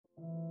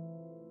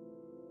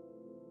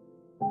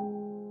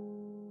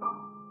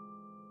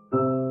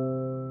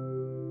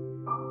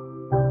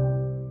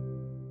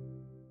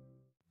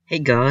Hey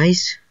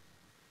guys,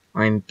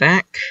 I'm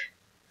back.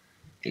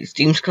 It's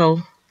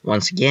DoomSkull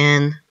once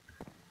again,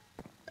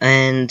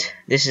 and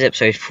this is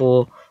episode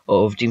 4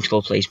 of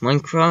DoomSkull Plays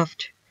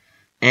Minecraft.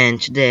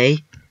 And today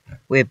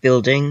we're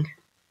building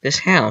this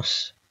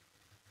house.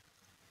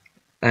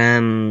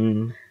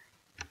 I've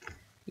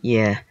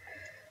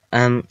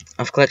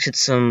collected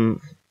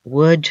some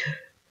wood.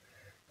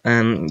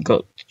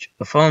 Got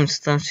a farm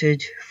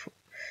started,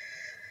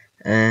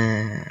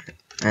 and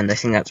I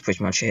think that's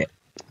pretty much it.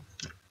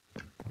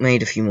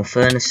 Made a few more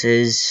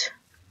furnaces.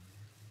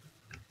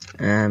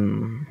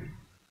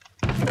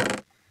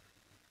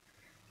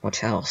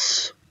 What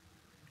else?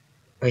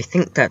 I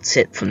think that's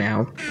it for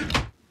now.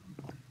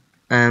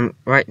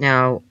 Right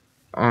now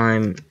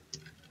I'm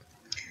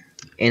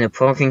in a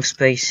parking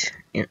space.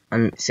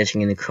 I'm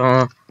sitting in a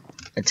car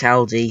at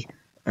Aldi.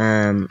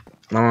 My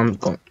mum's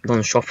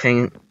gone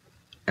shopping,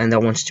 and I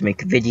wanted to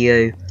make a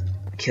video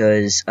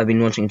because I've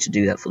been wanting to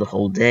do that for the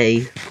whole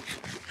day,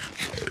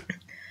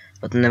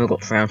 but I never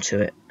got around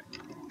to it.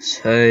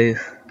 So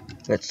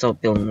let's start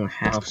building a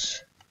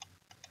house.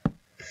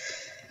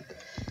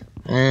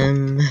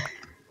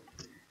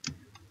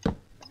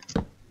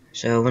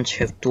 So I want to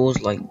have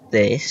doors like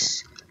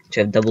this, to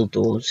have double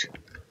doors.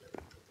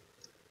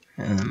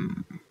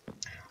 I'm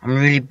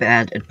really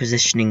bad at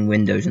positioning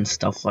windows and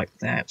stuff like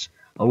that.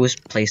 I always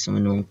place them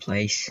in the wrong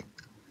place.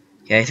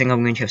 Yeah, I think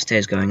I'm going to have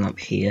stairs going up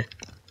here.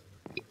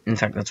 In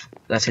fact,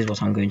 that is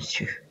what I'm going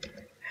to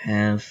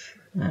have.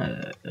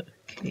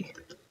 Okay.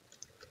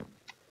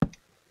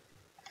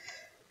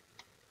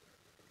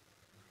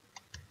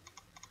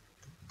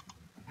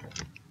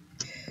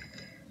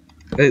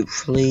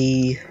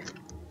 Hopefully,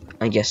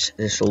 I guess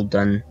this is all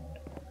done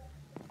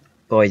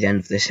by the end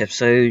of this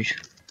episode.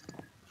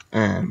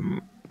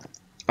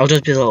 I'll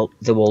just build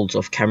the walls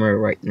off camera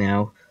right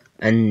now,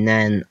 and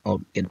then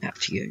I'll get back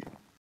to you.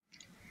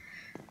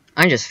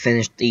 I just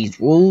finished these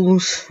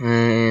walls,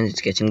 and it's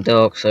getting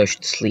dark, so I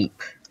should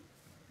sleep.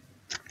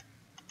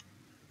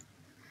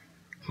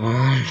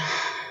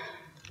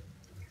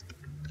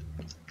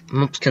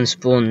 Mobs can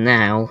spawn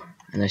now,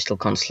 and I still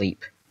can't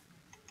sleep.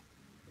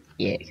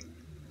 Yeah.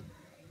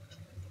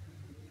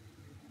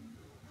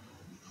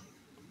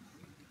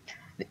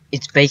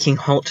 It's baking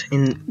hot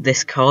in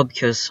this car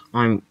because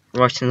I'm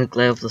right in the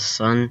glare of the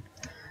sun,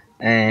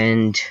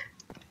 and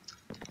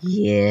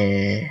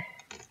yeah,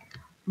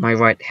 my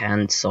right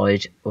hand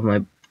side of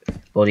my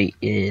body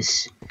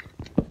is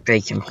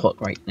baking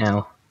hot right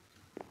now.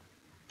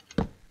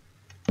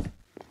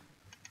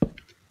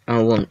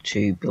 I want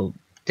to build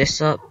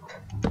this up.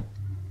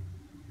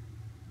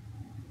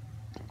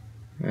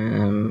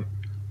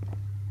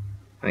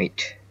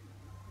 Right.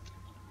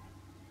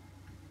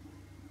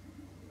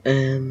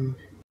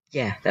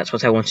 Yeah, that's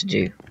what I want to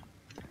do.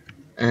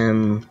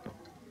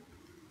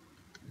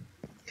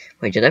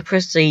 Wait, did I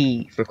press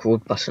the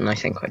record button? I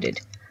think I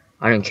did.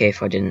 I don't care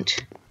if I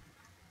didn't.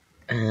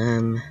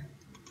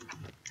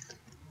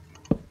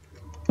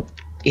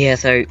 Yeah,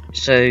 so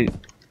I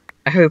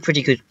have a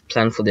pretty good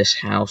plan for this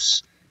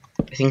house.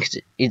 I think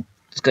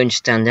it's going to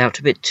stand out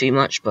a bit too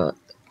much, but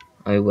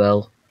oh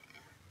well.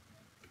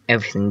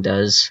 Everything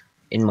does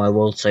in my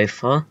world so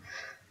far.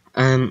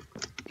 I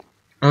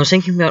was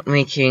thinking about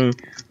making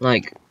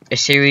like a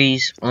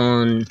series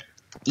on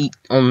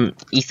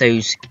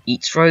Ethos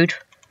Eats Road.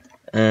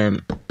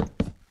 If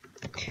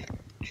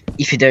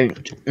you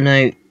don't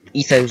know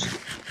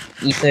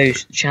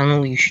Ethos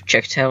channel, you should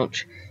check it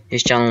out.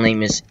 His channel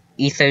name is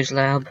Ethos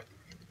Lab.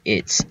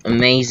 It's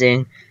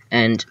amazing,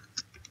 and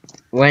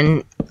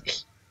when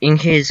in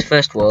his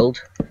first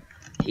world,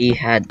 he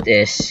had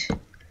this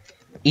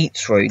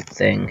Eats Road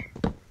thing.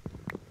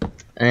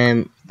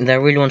 And I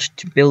really wanted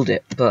to build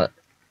it, but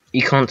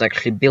you can't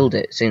actually build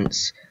it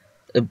since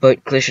the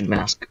boat collision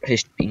mask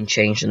has been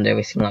changed and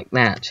everything like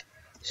that.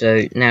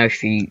 So now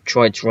if you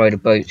try to ride a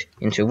boat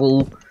into a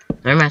wall,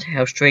 no matter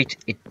how straight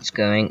it's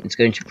going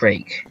to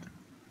break.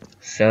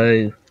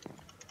 So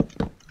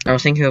I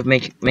was thinking of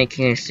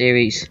making a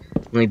series,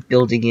 like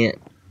building it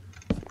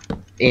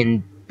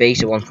in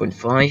beta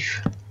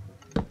 1.5.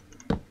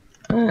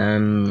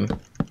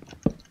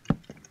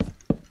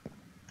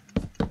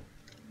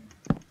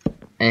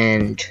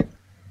 And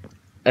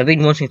I've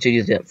been wanting to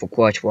do that for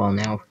quite a while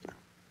now.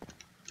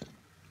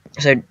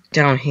 So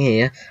down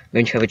here, I'm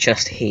going to have a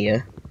chest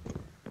here.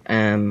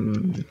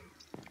 Am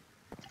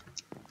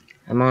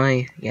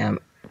I? Yeah,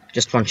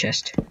 just one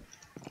chest.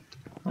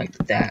 Like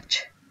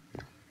that.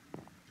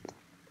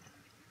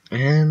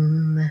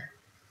 I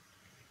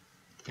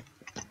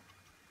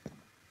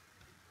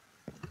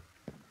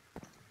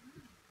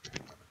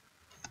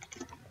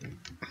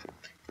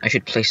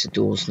should place the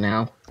doors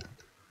now.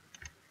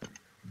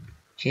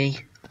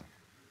 Okay.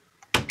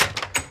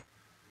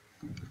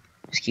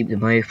 Just keep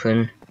them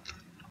open.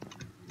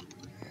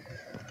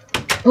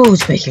 Oh,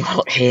 it's making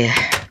hot here.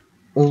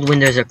 All the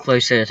windows are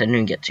closed so that I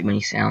don't get too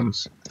many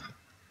sounds.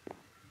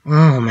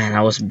 Oh man,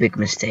 that was a big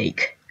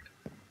mistake.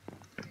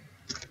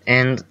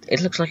 And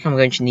it looks like I'm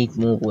going to need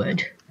more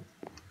wood.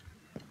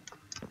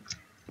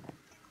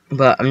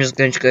 But I'm just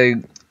going to go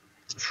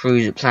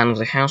through the plan of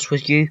the house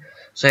with you.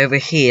 So over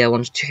here I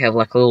wanted to have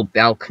like a little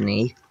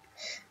balcony.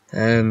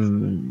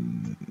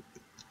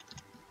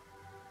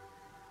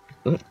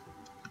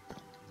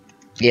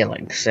 Yeah,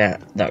 like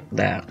that.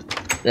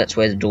 That's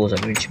where the doors are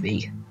going to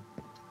be.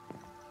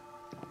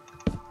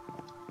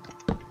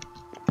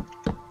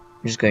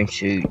 I'm just going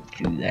to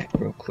do that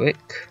real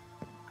quick.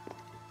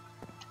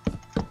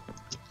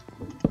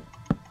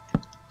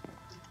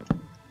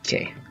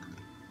 Okay.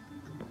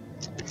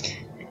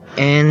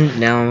 And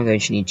now I'm going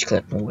to need to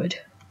collect more wood.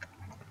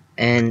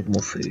 And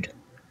more food.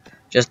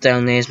 Just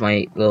down there is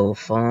my little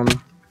farm.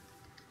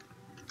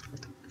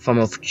 Farm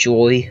of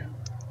joy.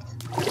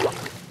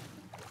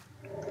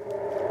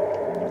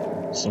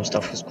 Some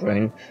stuff has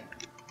grown.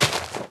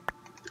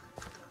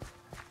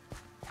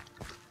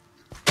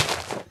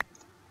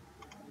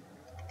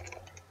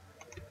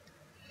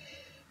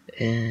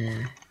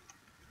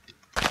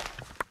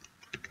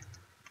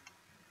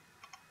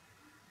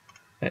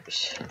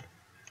 Oops.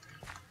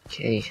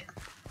 Okay.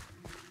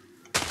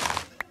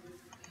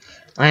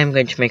 I am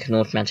going to make an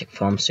automatic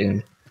farm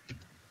soon.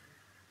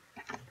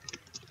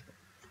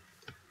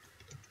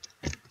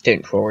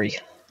 Don't worry.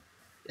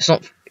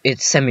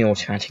 It's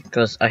semi-automatic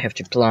because I have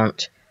to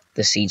plant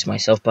the seeds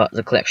myself, but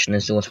the collection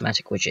is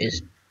automatic, which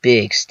is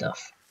big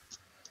stuff.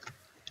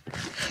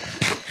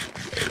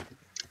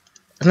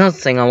 Another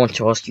thing I want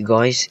to ask you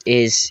guys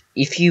is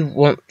if you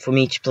want for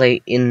me to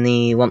play in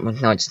the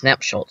 1.9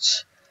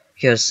 snapshots,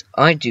 because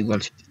I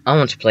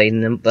want to play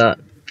in them, but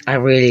I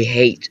really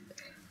hate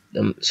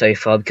them so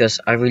far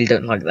because I really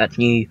don't like that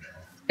new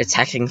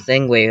attacking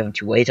thing where you have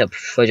to wait up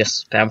for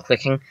just spam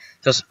clicking,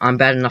 because I'm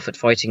bad enough at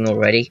fighting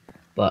already,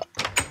 but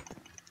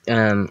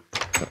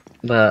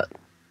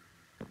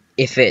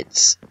if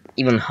it's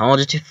even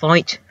harder to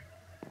fight,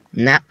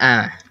 no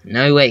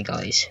way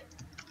guys,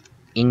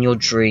 in your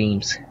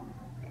dreams.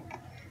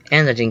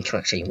 And I didn't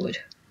collect any wood.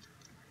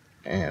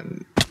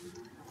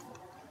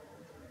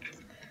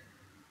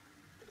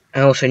 I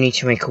also need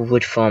to make a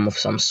wood farm of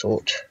some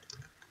sort.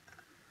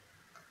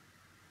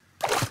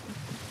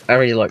 I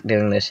really like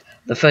doing this.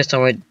 The first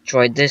time I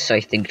tried this, I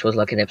think it was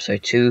like in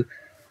episode 2.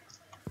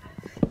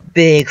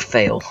 Big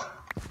fail.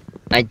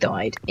 I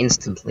died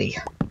instantly.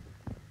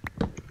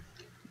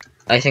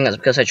 I think that's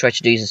because I tried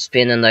to do the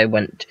spin and I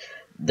went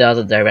the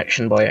other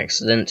direction by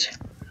accident.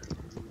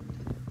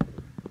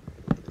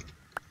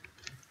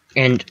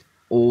 And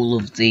all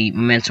of the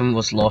momentum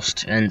was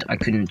lost and I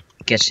couldn't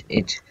get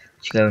it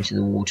to go into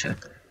the water.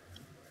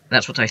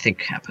 That's what I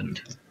think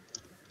happened.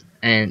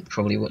 And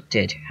probably what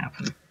did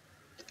happen.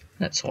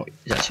 That's oak.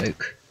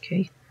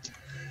 Okay.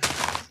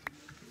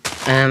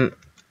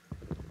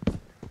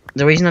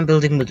 The reason I'm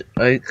building with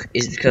oak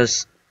is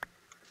because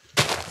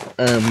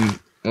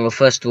well,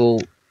 first of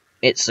all,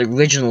 it's the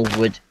original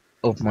wood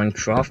of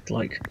Minecraft,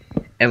 like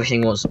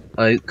everything was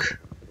oak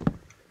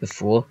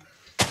before.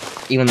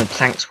 Even the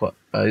planks were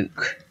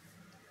oak.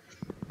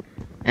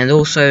 And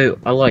also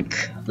I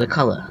like the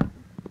colour.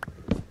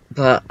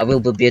 But I will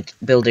be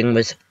building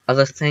with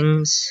other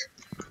things.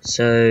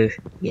 So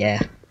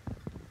yeah.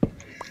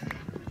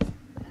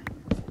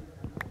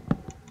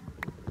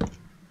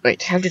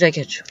 Wait, how did I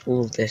get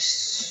all of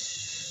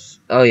this?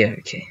 Oh yeah,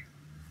 okay.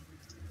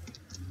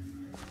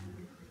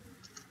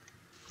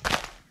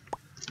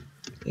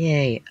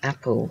 Yay,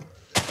 apple.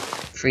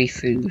 Free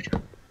food.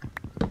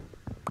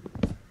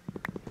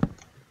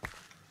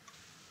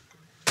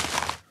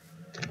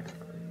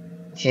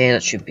 Okay,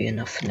 that should be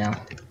enough for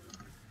now.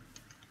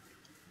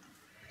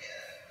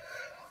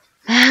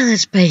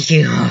 Let's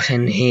baking hot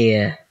in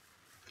here.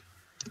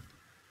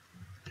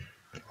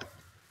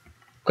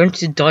 Going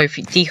to die of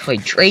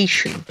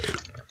dehydration.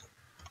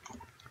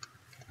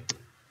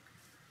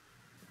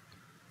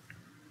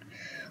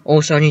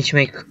 Also, I need to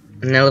make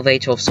an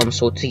elevator of some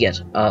sort to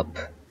get up.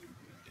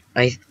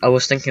 I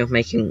was thinking of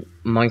making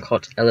a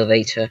minecart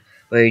elevator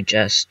where you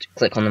just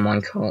click on the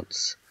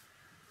minecarts.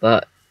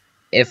 But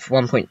if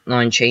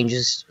 1.9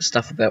 changes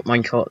stuff about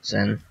minecarts,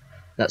 then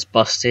that's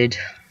busted.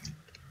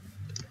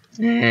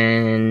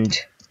 And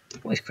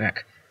voice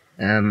crack.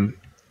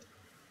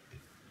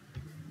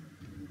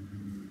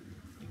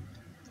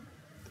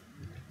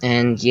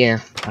 And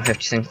yeah, I have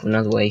to think of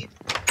another way.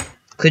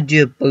 Could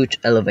do a boat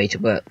elevator,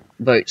 but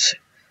boats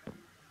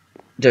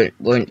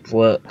won't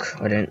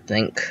work, I don't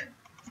think.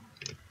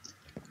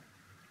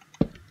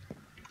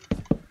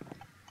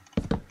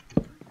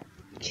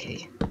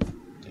 Okay.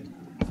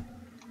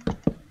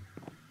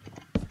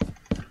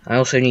 I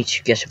also need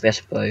to get a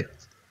better bow,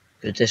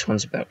 because this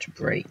one's about to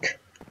break.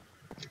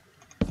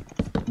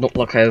 Not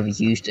like I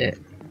overused it.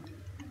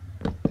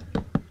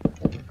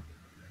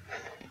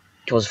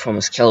 It was from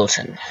a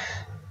skeleton.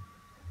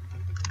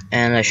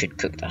 And I should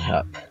cook that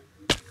up.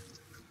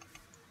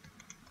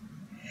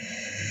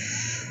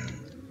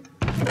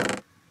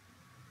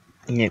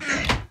 Nope.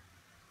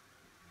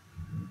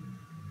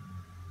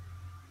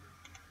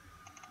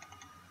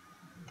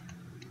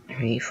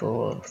 Three,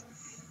 4,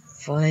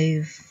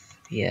 5.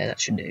 Yeah, that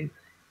should do.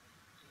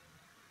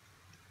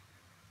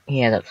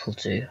 Yeah, that will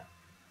do.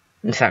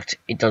 In fact,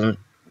 it doesn't.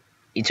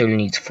 It only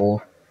needs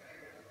 4.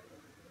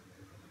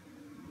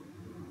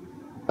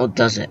 Or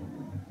does it?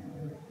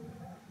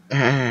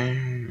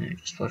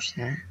 Just watch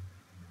that.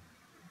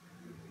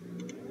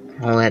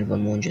 I'll add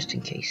one more just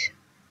in case.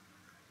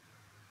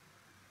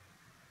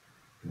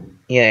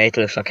 Yeah, it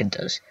looks like it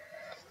does.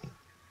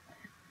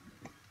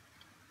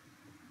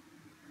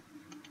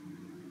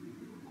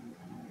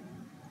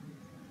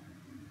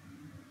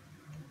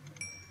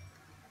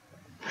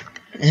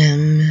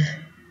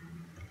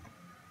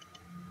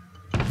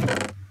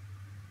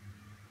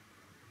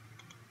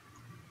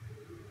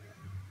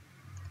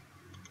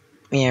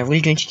 Yeah,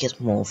 we're going to get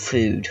more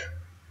food.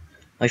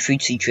 My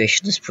food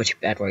situation is pretty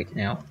bad right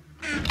now.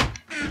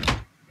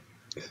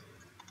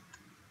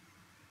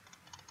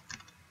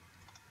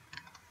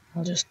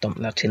 I'll just dump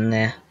that in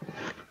there.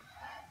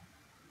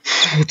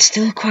 It's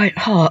still quite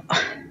hot.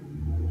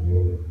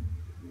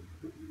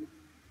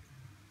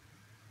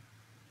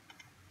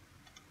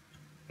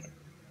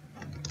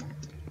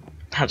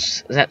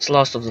 That's the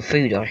last of the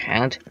food I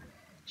had.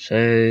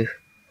 So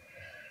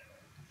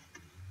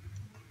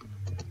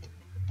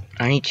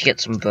I need to get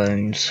some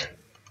bones.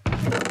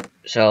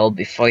 So I'll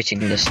be fighting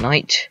this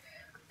night,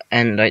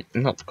 and I'm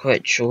not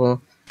quite sure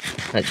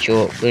that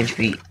you're going to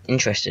be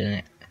interested in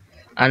it.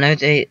 I know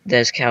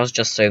there's cows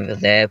just over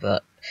there,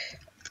 but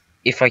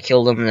if I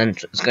kill them, then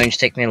it's going to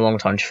take me a long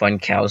time to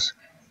find cows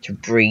to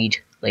breed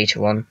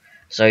later on.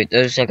 So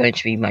those are going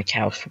to be my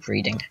cows for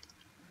breeding.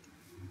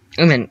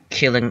 I mean,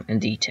 killing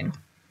and eating.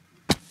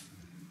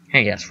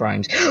 Hey, that's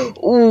rhymes.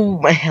 Ooh,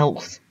 my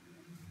health.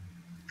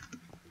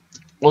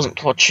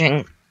 Wasn't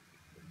watching.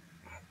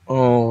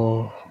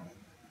 Oh.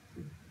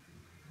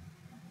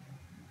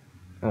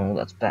 Oh,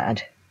 that's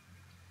bad.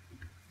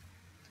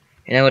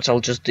 You know what, I'll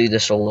just do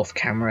this all off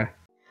camera.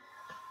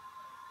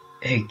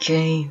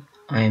 Okay,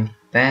 I'm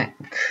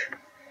back.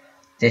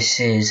 This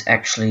is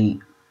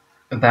actually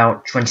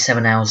about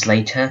 27 hours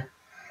later.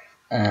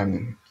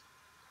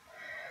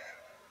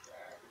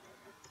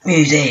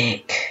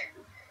 Music!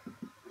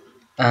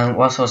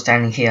 Whilst I was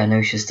standing here, I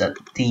noticed that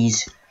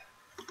these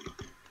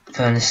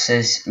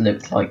furnaces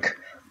looked like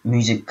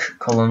music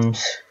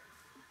columns,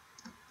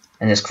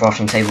 and this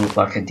crafting table looked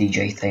like a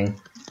DJ thing.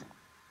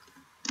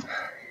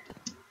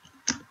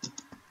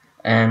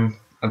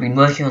 I've been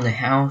working on the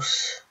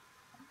house,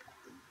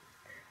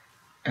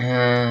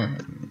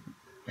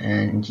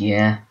 and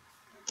yeah,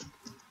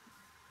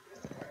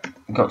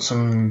 got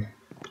some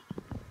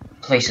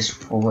places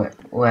for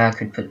where I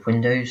could put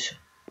windows.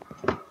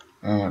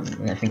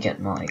 Let me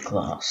get my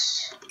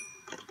glass.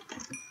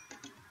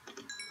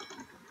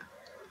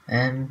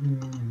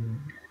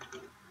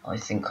 I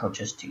think I'll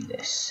just do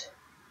this.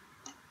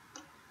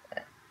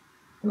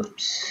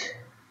 Whoops.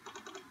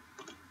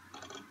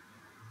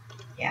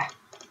 Yeah.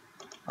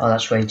 Oh,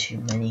 that's way too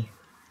many.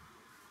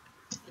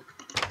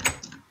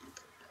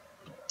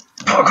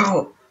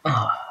 Parkour!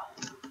 Oh.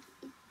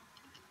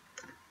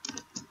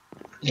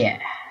 Yeah.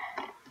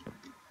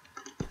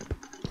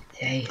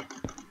 Okay.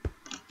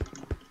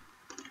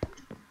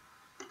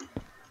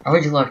 I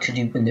really like to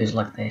do windows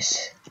like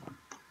this.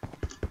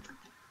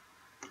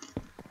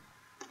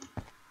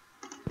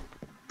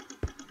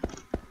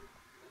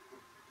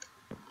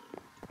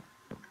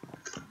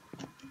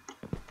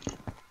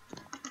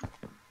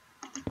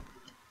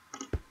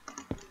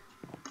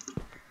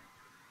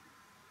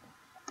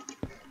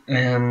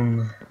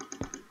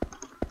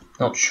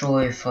 Not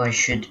sure if I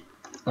should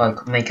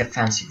like make a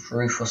fancy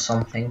roof or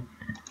something.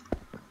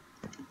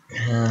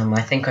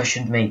 I think I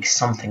should make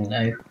something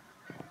though.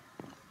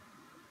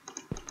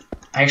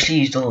 I actually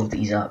used all of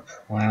these up.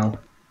 Wow.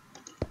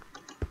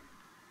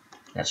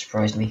 That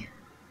surprised me.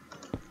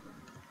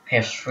 I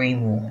have 3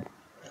 more.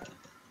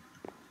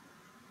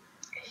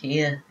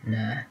 Here?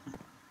 Nah.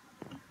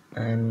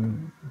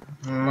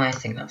 I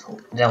think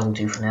that'll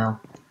do for now.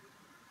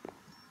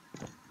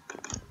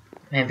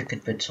 Maybe I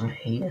could put some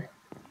here.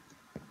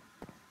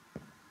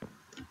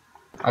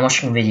 I'm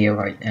watching a video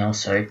right now,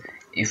 so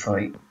if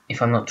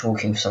I'm not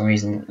talking for some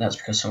reason, that's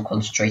because I'm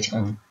concentrating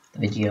on the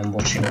video I'm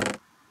watching.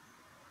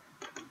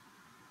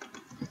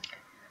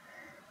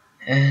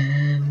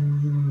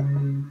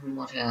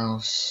 What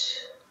else?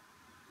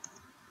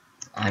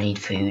 I need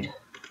food.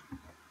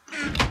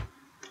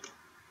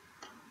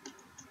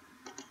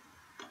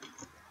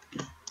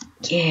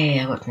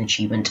 Yeah, I got an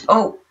achievement.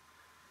 Oh!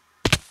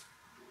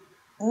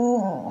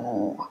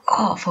 Ooh,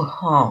 half a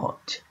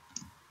heart.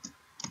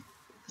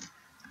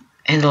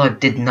 And I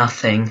did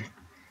nothing.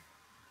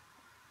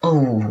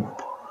 Oh.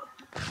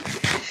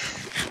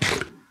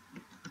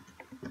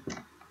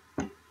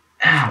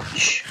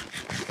 Ouch.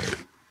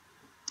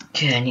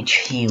 Okay, I need to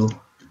heal.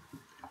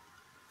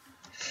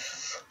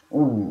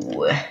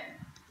 Ooh.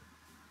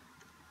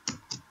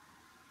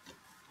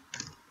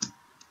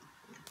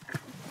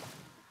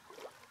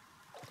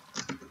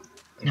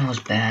 That was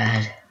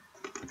bad.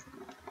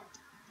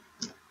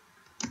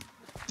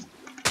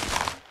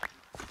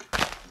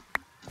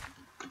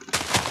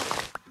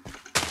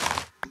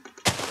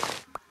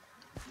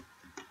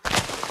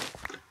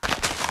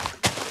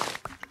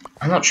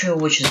 I'm not sure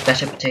which is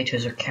better,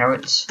 potatoes or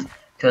carrots,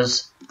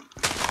 because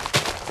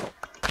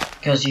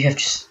you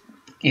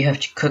have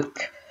to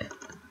cook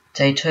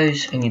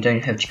potatoes, and you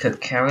don't have to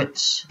cook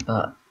carrots,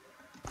 but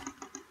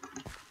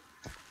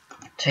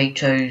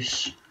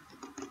potatoes,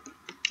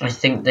 I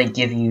think they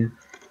give you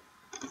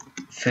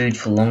food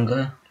for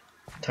longer,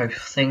 type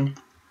of thing.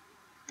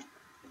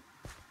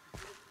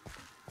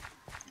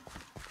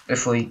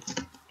 Before you,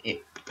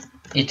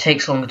 it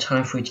takes longer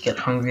time for you to get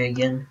hungry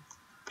again.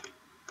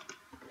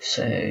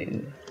 So, yeah.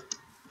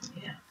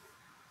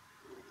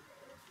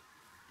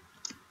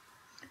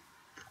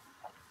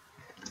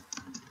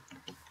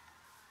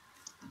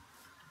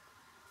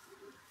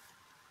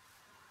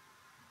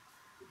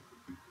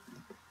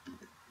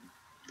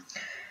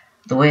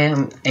 The way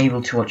I'm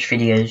able to watch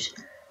videos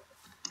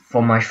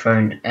from my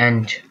phone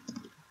and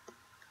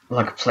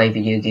like play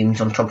video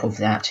games on top of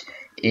that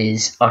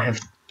is I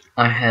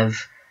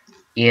have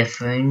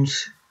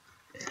earphones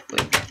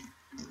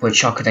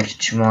which are connected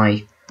to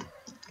my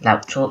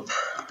laptop,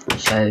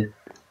 so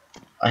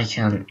I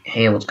can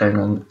hear what's going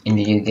on in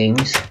video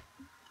games.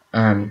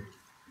 And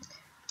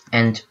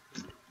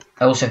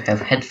I also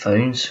have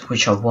headphones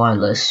which are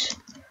wireless,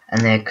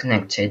 and they're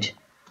connected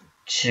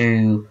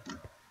to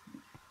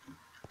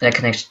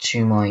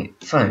my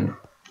phone.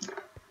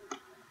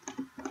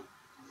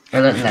 I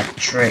learned that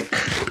trick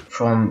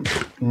from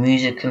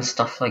music and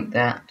stuff like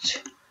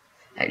that.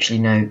 Actually,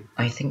 no,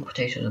 I think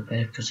potatoes are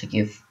better because they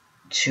give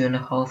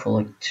 2.5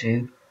 or like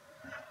 2,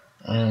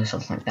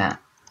 something like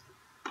that.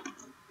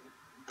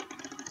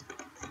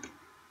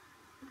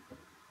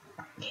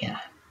 Yeah.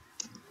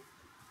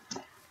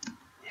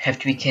 Have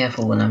to be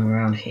careful when I'm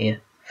around here.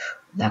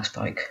 Lag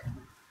spike.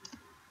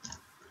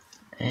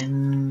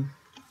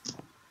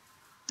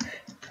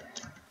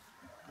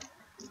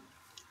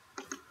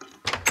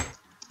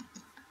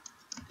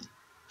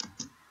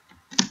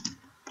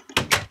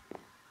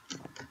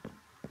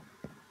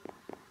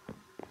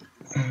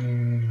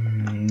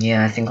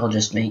 Yeah, I think I'll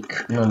just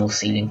make normal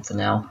ceiling for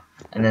now,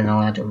 and then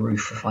I'll add a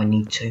roof if I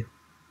need to.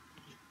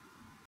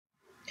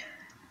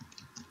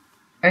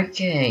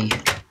 Okay,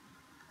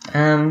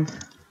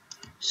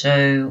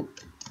 so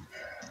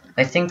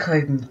I think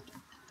I'm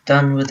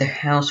done with the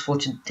house for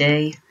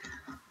today.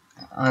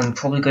 I'm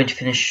probably going to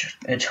finish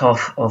it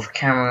off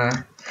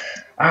camera.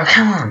 Oh,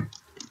 come on!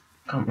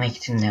 Can't make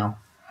it in now.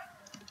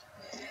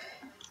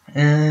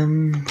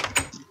 And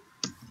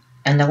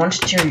I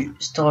wanted to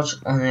start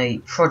on a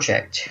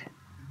project.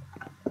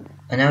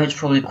 I know it's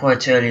probably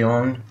quite early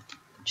on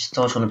to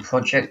start on a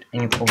project,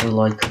 and you're probably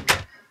like,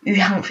 you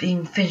haven't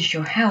even finished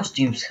your house,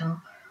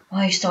 DoomSkull.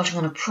 Why are you starting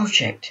on a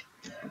project?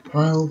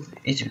 Well,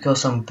 it's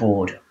because I'm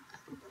bored.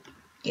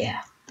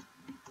 Yeah.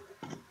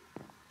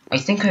 I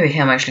think over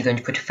here I'm actually going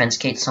to put a fence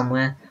gate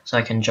somewhere so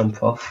I can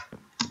jump off.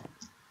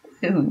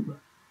 Ooh.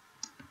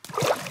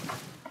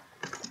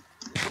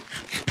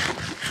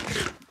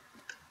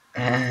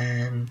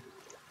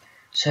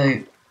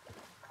 So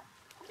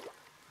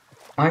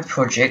my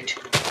project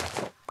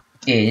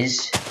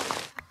is,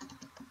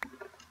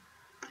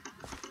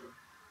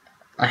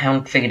 I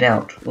haven't figured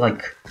out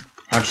like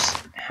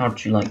how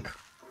to like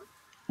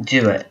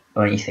do it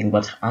or anything,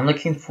 but I'm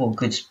looking for a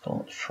good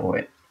spot for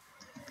it.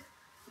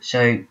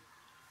 So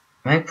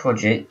my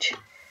project,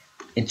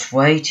 it's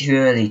way too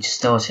early to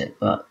start it,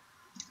 but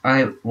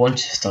I want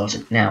to start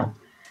it now.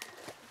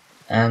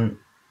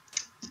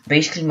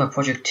 Basically my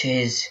project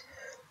is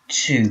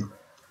to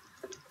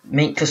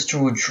make a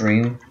storage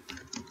room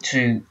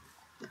to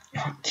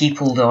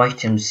keep all the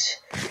items.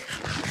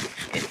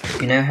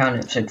 You know how in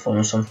episode 4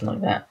 or something like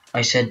that,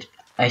 I've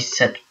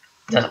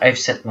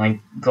set my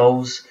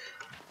goals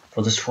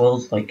for this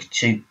world, like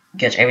to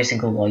get every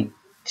single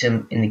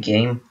item in the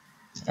game.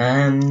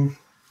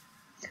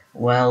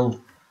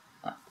 Well,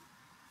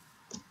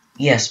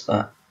 yes,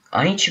 but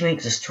I need to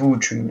make the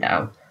storage room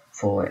now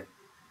for it,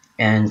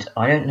 and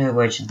I don't know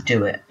where to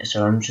do it,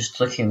 so I'm just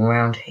looking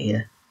around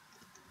here.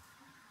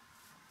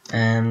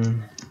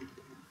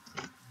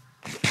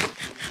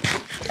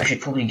 I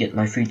should probably get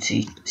my food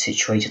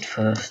situated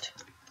first.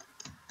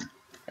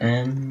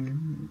 There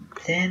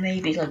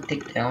may be like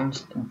dig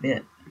downs a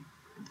bit.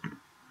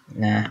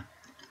 Nah.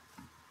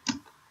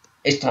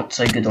 It's not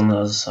so good on the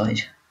other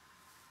side.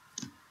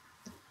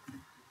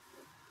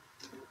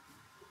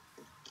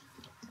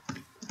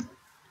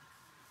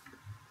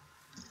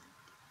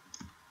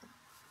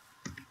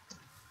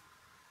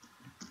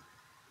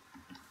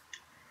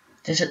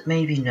 Does it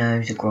maybe? No,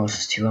 the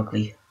grass is too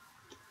ugly.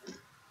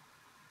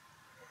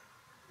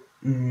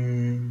 I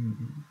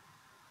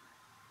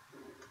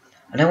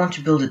don't want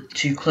to build it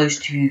too close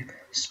to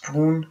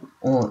spawn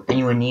or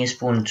anywhere near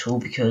spawn at all,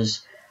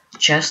 because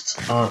chests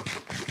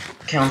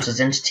count as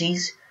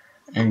entities,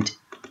 and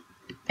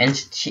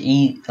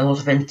a lot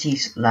of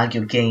entities lag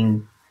your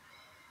game.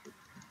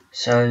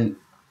 So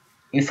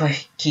if I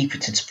keep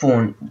it at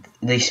spawn,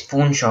 the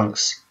spawn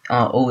chunks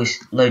are always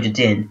loaded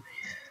in,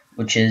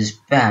 which is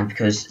bad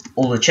because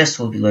all the chests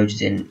will be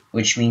loaded in,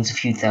 which means a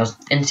few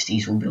thousand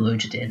entities will be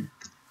loaded in.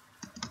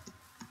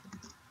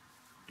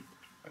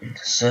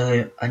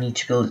 So I need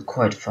to build it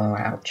quite far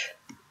out.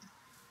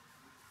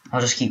 I'll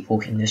just keep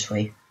walking this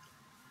way.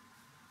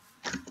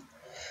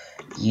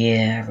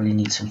 Yeah, I really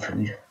need some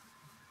food.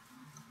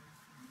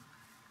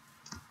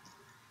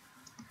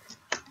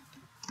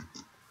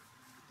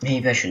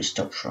 Maybe I should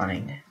stop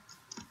running.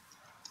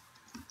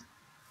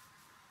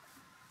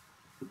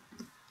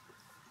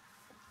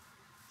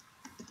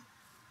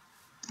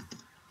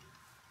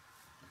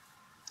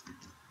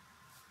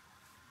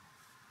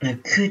 I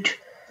could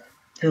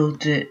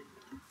build it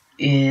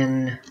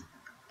in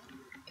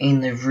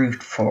the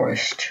root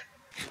forest.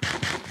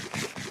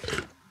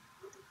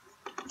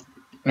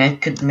 I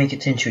could make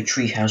it into a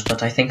tree house,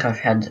 but I think I've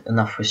had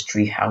enough with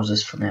tree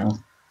houses for now.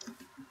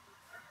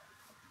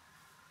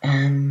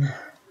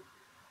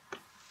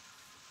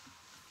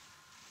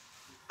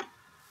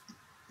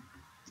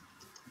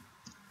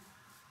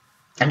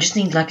 I just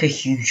need like a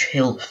huge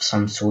hill of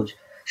some sort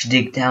to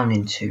dig down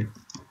into.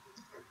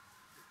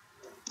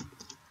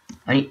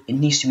 It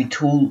needs to be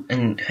tall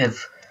and have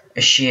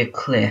a sheer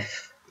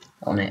cliff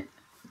on it.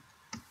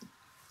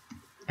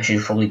 I should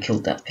have probably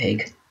killed that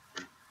pig.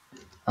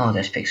 Oh,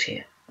 there's pigs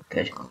here.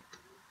 Good.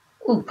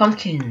 Ooh,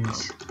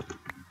 pumpkins!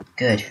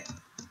 Good.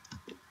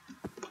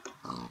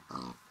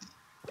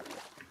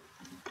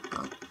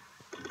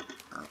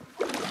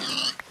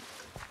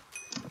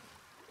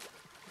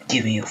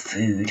 Give me your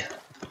food.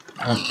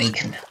 I want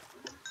bacon.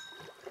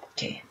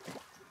 Okay.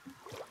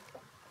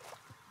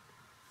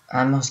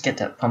 I must get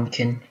that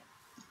pumpkin.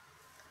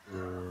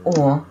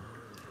 Or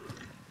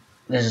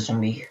there's a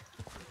zombie.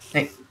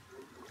 Wait.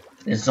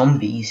 There's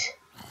zombies.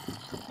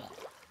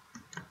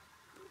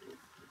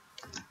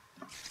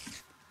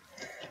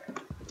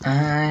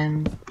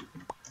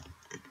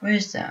 Where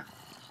is that?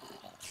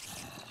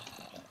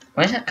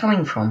 Where's that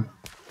coming from?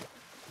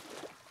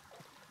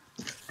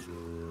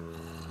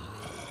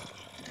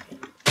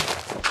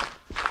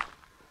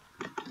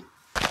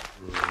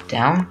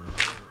 Down?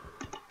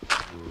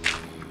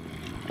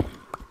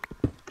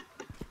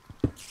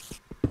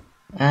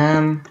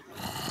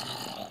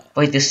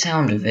 By the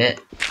sound of it,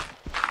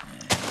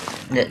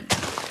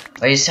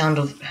 by the sound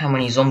of how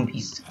many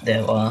zombies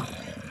there are,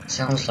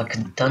 sounds like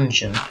a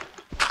dungeon,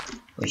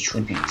 which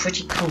would be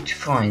pretty cool to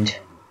find.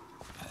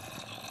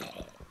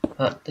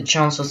 But the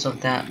chances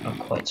of that are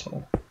quite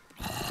small.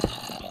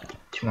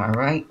 To my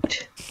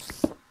right.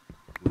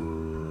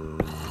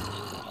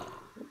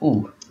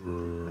 Ooh.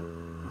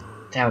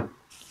 Doubt.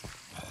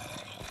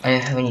 I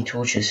don't have any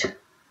torches.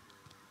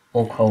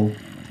 Or coal.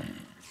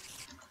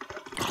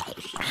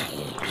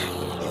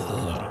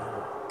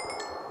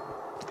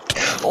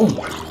 Oh!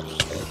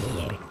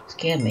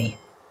 Scared me.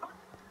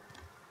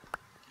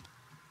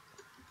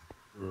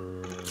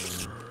 Come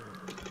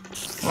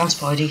on,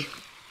 Spidey.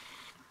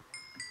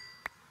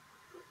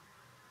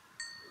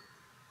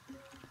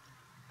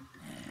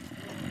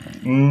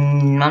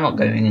 I'm not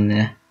going in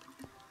there.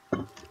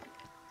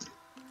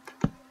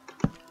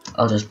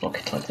 I'll just block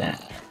it like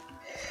that.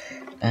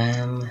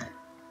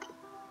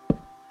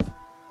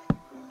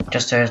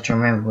 Just so I have to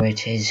remember where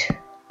it is.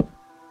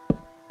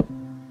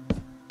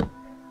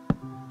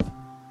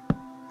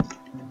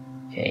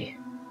 Okay.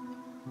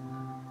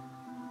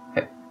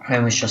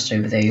 Home is just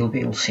over there, you'll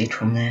be able to see it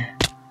from there.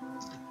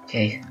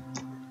 Okay.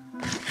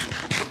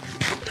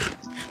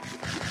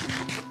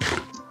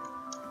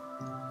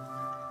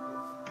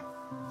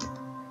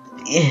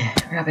 Yeah,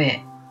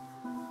 rabbit.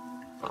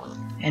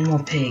 And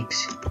more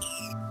pigs.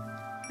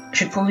 I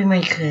should probably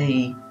make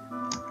a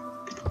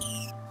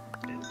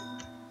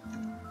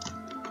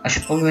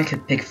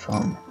pig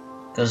farm,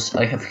 because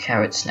I have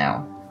carrots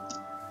now.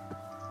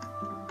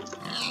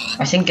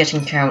 I think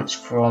getting carrots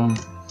from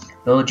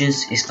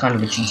villagers is kind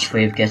of a cheap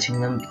way of getting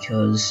them,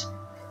 because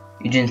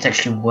you didn't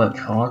actually work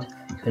hard,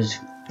 because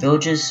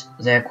villagers,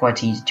 they're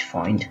quite easy to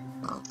find.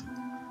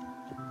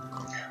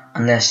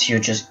 Unless you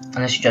just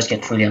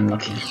get really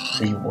unlucky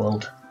with your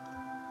world.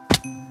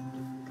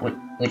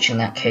 Which in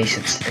that case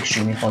it's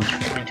extremely hard to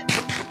find.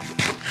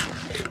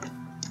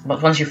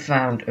 But once you've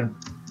found a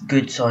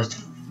good sized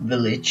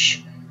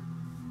village,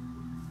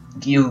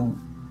 you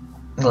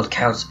got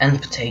carrots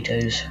and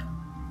potatoes.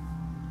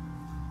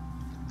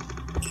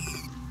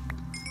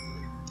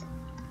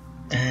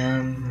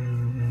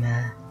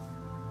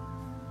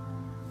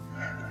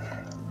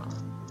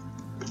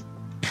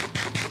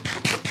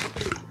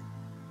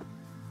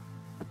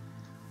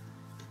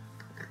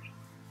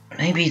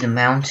 Maybe the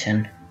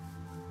mountain.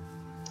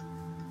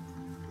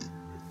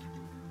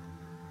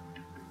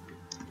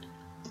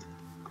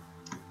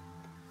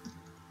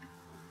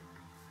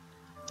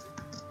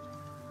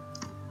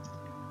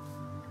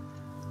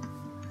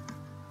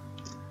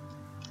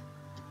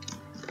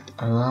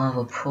 A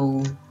lava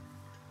pool.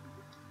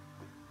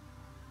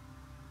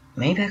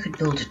 Maybe I could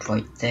build it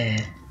right there.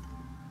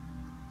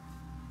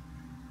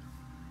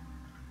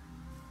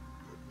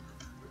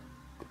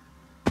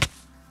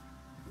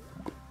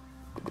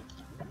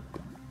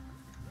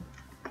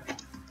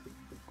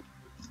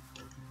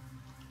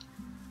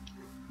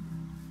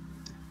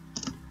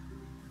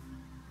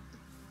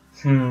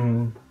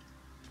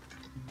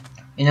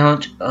 You know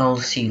what? I'll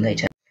see you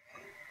later.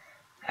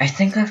 I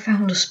think I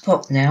found a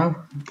spot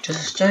now.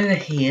 Just over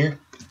here.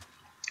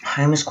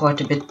 Home is quite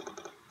a bit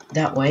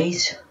that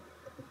ways.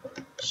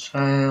 So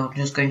I'm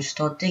just going to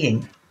start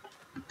digging.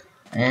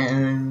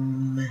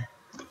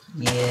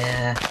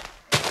 Yeah.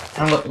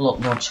 I've got a lot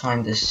more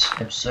time this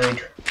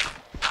episode.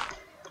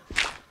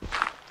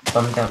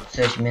 I'm about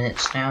 30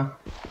 minutes now.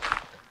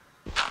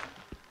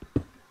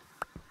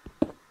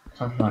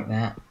 Something like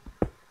that.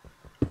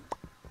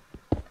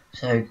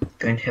 So,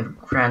 going to have a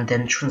grand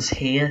entrance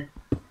here.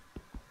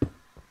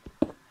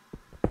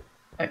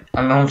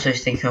 I'm also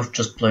thinking of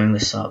just blowing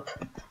this up.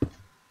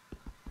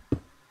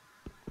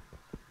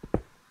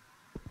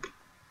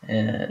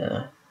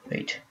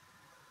 Wait.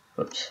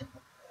 Whoops.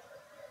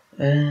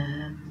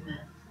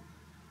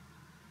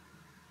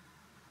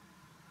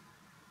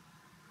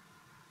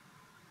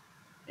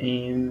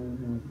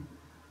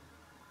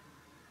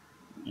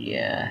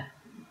 Yeah.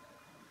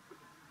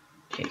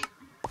 Okay.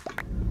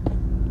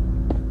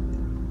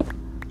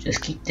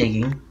 Just keep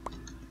digging.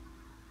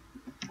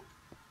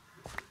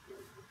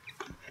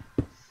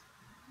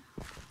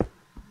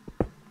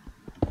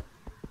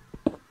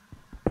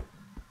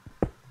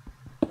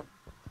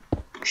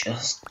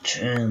 Just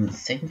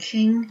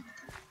thinking.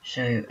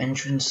 So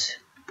entrance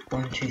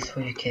 1, 2,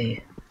 3.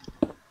 Okay.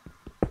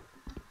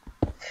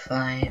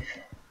 5,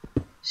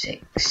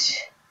 6.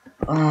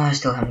 Oh, I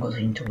still haven't got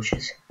any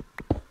torches.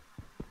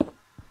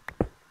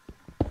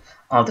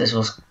 Oh, this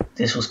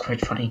was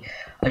quite funny.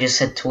 I just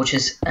said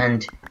torches,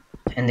 and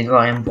the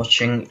guy I'm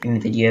watching in the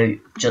video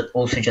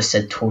also just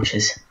said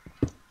torches.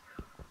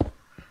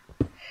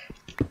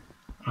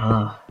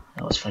 Ah,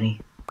 that was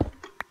funny.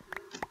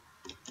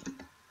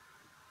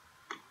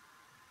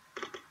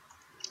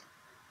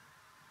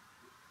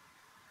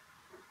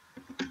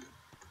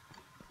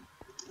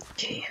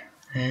 Okay.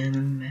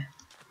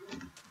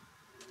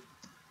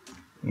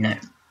 No.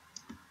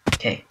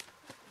 Okay.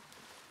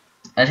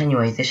 And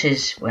anyway, this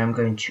is where I'm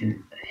going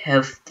to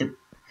have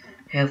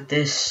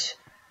this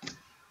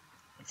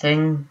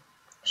thing,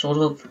 sort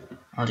of.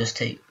 I'll just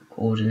take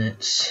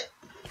coordinates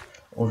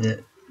of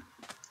it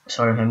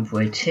so I remember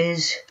where it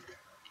is.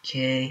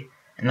 Okay,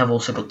 and I've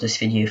also got this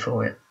video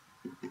for it.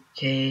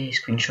 Okay,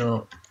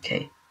 screenshot.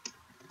 Okay.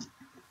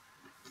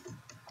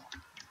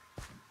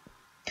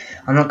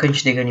 I'm not going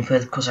to dig any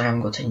further because I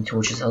haven't got any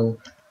torches. I'll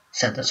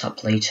set that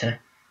up later.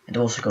 And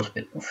I've also got a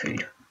bit more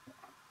food,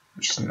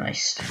 which is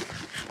nice.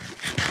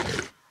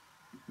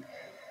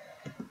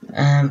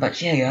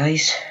 But yeah,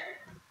 guys.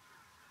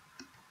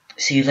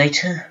 See you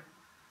later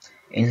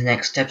in the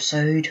next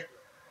episode.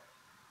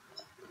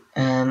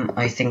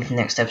 I think the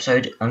next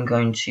episode I'm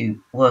going to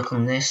work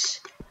on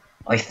this.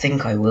 I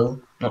think I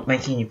will, not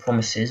making any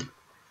promises.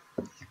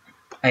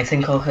 I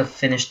think I'll have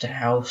finished the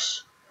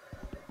house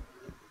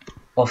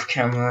off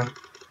camera,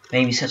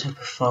 maybe set up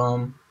a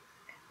farm,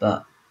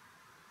 but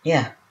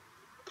yeah,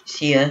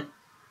 see ya.